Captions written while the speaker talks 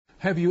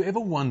Have you ever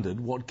wondered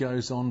what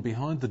goes on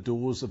behind the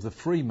doors of the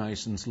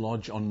Freemasons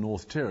Lodge on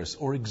North Terrace,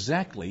 or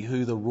exactly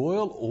who the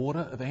Royal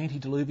Order of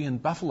Antediluvian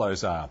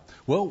Buffaloes are?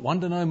 Well,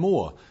 wonder no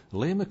more.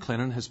 Leah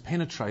MacLennan has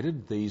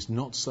penetrated these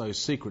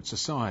not-so-secret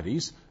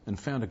societies and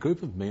found a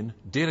group of men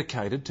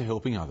dedicated to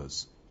helping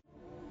others.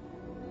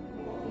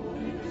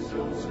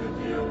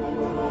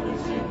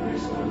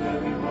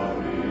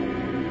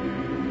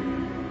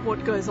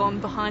 What goes on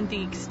behind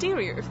the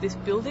exterior of this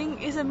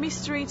building is a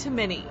mystery to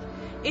many.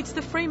 It's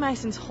the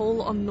Freemasons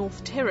Hall on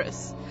North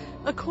Terrace.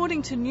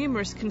 According to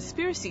numerous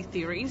conspiracy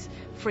theories,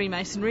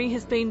 Freemasonry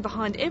has been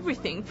behind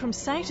everything from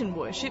Satan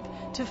worship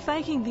to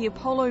faking the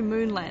Apollo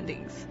moon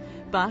landings.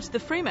 But the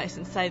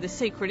Freemasons say the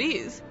secret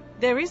is,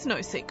 there is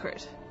no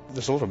secret.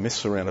 There's a lot of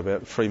myths around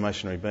about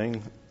Freemasonry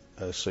being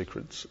a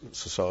secret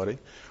society.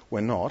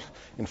 We're not.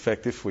 In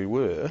fact, if we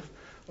were,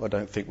 I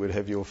don't think we'd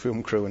have your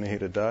film crew in here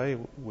today.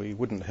 We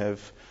wouldn't have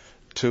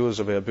tours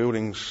of our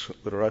buildings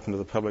that are open to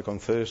the public on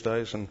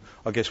Thursdays, and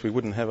I guess we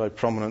wouldn't have a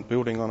prominent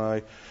building on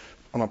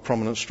a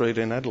prominent street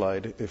in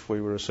Adelaide if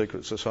we were a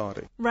secret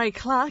society. Ray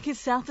Clark is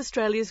South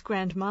Australia's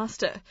Grand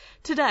Master.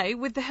 Today,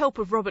 with the help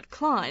of Robert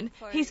Klein,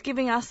 he's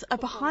giving us a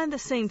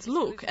behind-the-scenes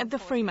look at the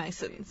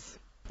Freemasons.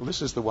 Well,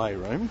 this is the way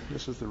room.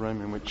 This is the room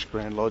in which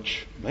Grand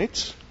Lodge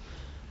meets.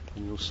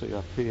 And you'll see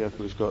up here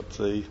we've got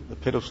the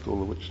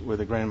pedestal where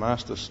the Grand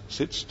Master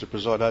sits to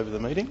preside over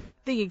the meeting.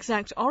 The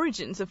exact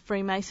origins of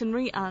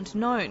Freemasonry aren't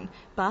known,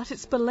 but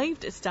it's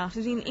believed it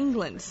started in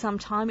England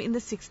sometime in the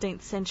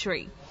 16th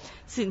century.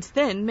 Since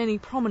then, many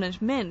prominent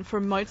men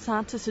from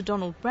Mozart to Sir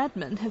Donald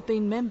Bradman have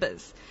been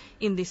members.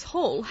 In this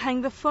hall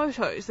hang the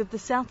photos of the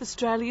South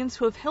Australians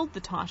who have held the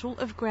title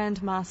of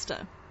Grand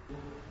Master.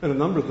 And a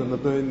number of them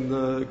have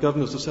been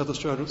governors of South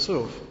Australia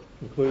itself,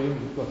 including,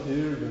 we've got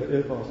here,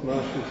 Air Vice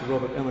Marshal Sir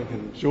Robert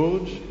Ellington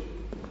George.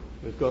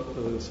 We've got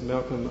Sir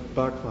Malcolm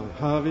Barclay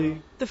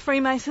Harvey. The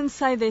Freemasons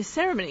say their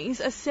ceremonies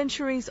are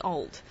centuries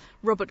old.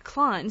 Robert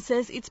Klein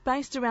says it's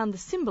based around the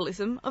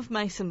symbolism of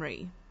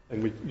Masonry.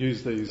 And we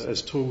use these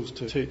as tools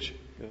to teach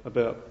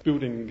about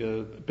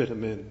building better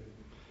men.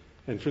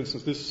 And for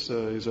instance, this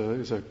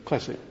is a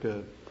classic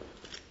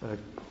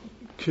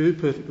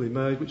cube, perfectly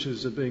made, which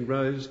is being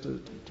raised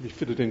to be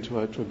fitted into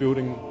a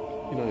building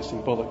in a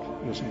symbolic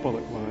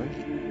way.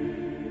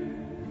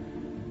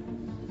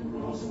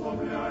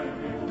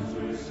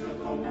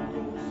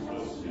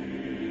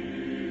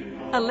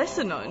 A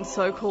lesser-known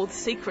so-called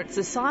secret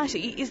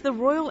society is the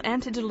Royal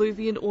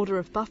Antediluvian Order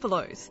of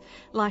Buffaloes.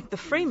 Like the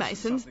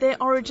Freemasons,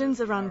 their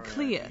origins are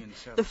unclear.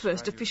 The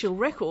first official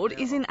record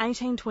is in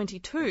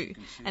 1822,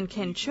 and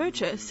Ken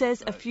Churcher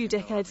says a few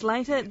decades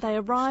later they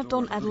arrived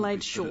on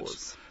Adelaide's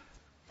shores.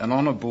 An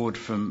honour board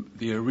from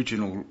the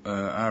original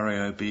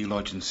RAOB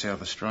Lodge in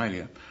South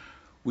Australia,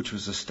 which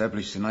was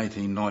established in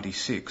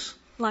 1896.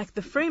 Like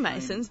the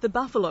Freemasons, the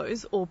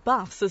Buffaloes, or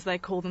Buffs as they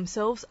call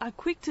themselves, are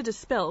quick to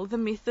dispel the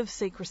myth of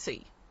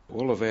secrecy.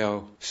 All of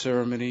our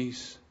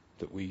ceremonies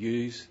that we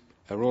use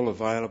are all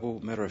available.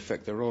 Matter of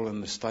fact, they're all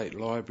in the State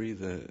Library,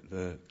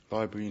 the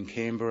library in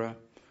Canberra.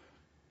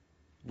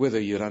 Whether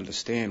you'd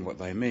understand what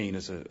they mean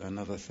is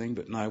another thing,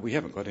 but no, we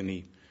haven't got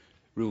any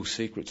real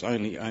secrets,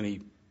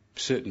 only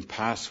certain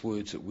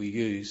passwords that we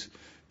use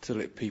to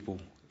let people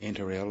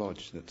enter our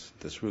lodge.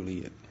 That's really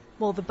it.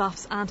 While the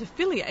Buffs aren't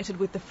affiliated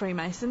with the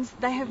Freemasons,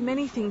 they have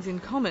many things in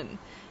common,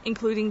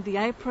 including the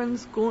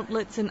aprons,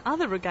 gauntlets and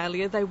other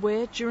regalia they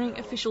wear during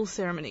official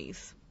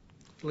ceremonies.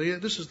 Leah,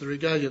 this is the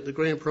regalia the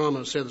Grand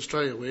Primer of South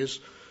Australia wears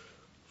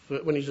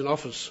when he's in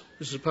office.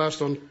 This is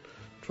passed on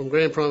from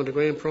Grand Primer to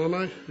Grand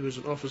Primer, who is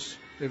in office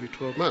every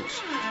 12 months.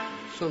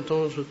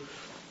 Sometimes with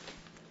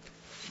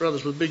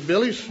brothers with big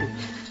bellies,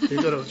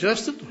 you've got to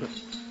adjust it.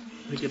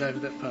 We get over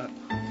that part.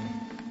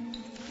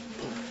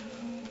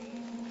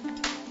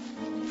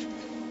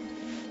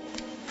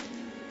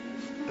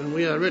 And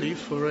we are ready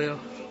for our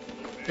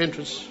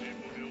entrance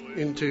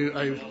into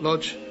a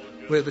lodge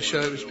where the show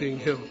is being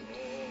held.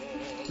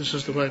 This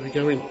is the way we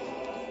go in.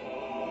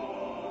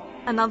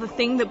 Another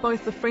thing that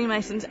both the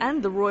Freemasons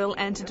and the Royal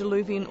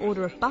Antediluvian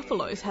Order of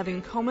Buffaloes have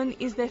in common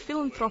is their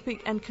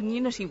philanthropic and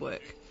community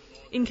work.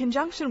 In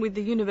conjunction with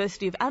the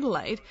University of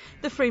Adelaide,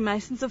 the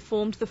Freemasons have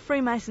formed the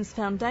Freemasons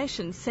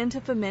Foundation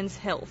Centre for Men's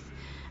Health,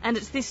 and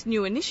it's this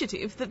new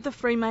initiative that the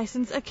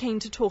Freemasons are keen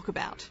to talk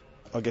about.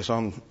 I guess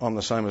I'm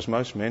the same as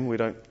most men. We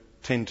don't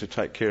tend to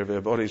take care of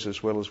our bodies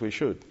as well as we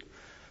should.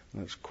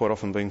 And it's quite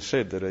often been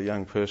said that a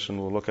young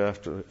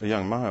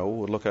male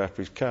will look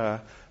after his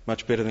car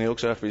much better than he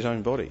looks after his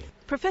own body.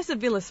 Professor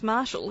Villis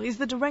Marshall is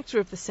the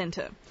director of the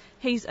centre.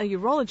 He's a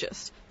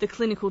urologist, the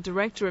clinical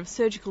director of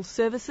surgical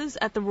services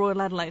at the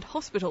Royal Adelaide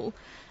Hospital,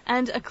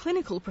 and a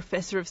clinical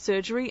professor of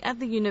surgery at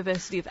the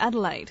University of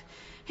Adelaide.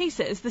 He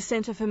says the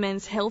Centre for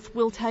Men's Health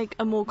will take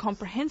a more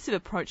comprehensive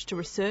approach to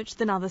research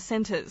than other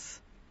centres.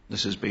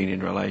 This has been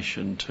in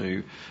relation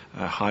to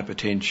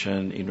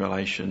hypertension, in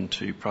relation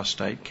to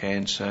prostate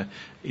cancer,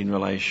 in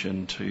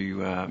relation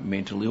to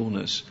mental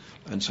illness.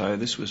 And so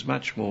this was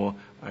much more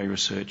a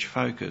research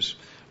focus.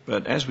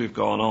 But as we've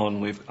gone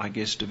on, we've, I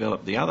guess,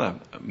 developed the other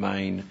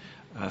main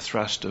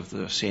thrust of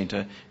the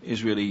centre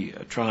is really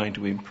trying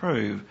to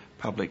improve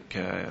public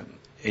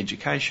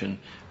education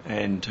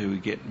and to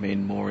get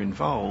men more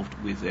involved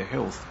with their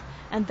health.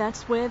 And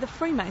that's where the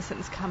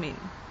Freemasons come in.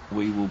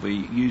 We will be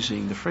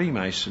using the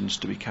Freemasons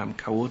to become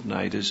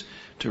coordinators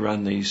to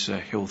run these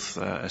health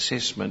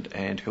assessment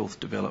and health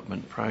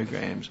development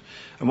programs.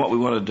 And what we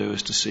want to do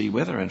is to see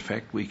whether, in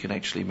fact, we can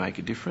actually make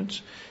a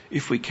difference.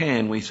 If we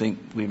can, we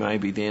think we may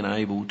be then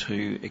able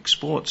to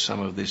export some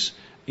of this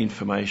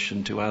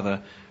information to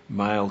other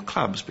male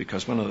clubs,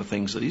 because one of the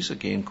things that is,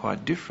 again,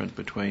 quite different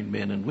between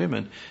men and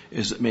women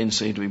is that men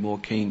seem to be more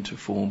keen to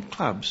form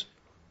clubs.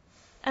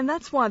 And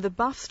that's why the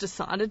Buffs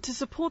decided to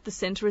support the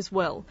centre as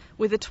well,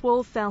 with a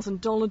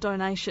 $12,000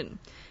 donation.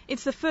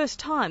 It's the first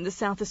time the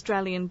South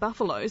Australian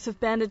Buffaloes have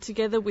banded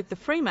together with the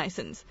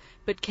Freemasons,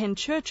 but Ken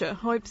Churcher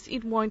hopes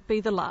it won't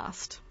be the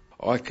last.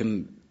 I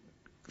can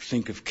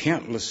think of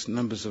countless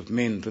numbers of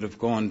men that have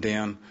gone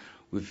down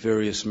with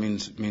various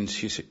men's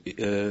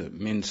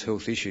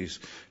health issues,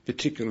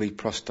 particularly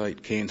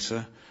prostate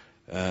cancer,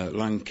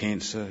 lung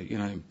cancer,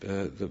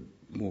 the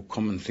more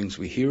common things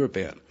we hear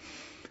about.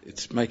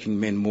 It's making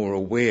men more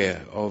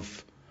aware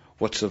of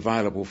what's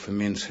available for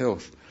men's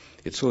health.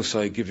 It's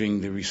also giving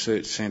the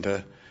research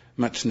centre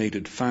much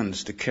needed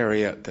funds to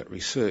carry out that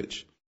research.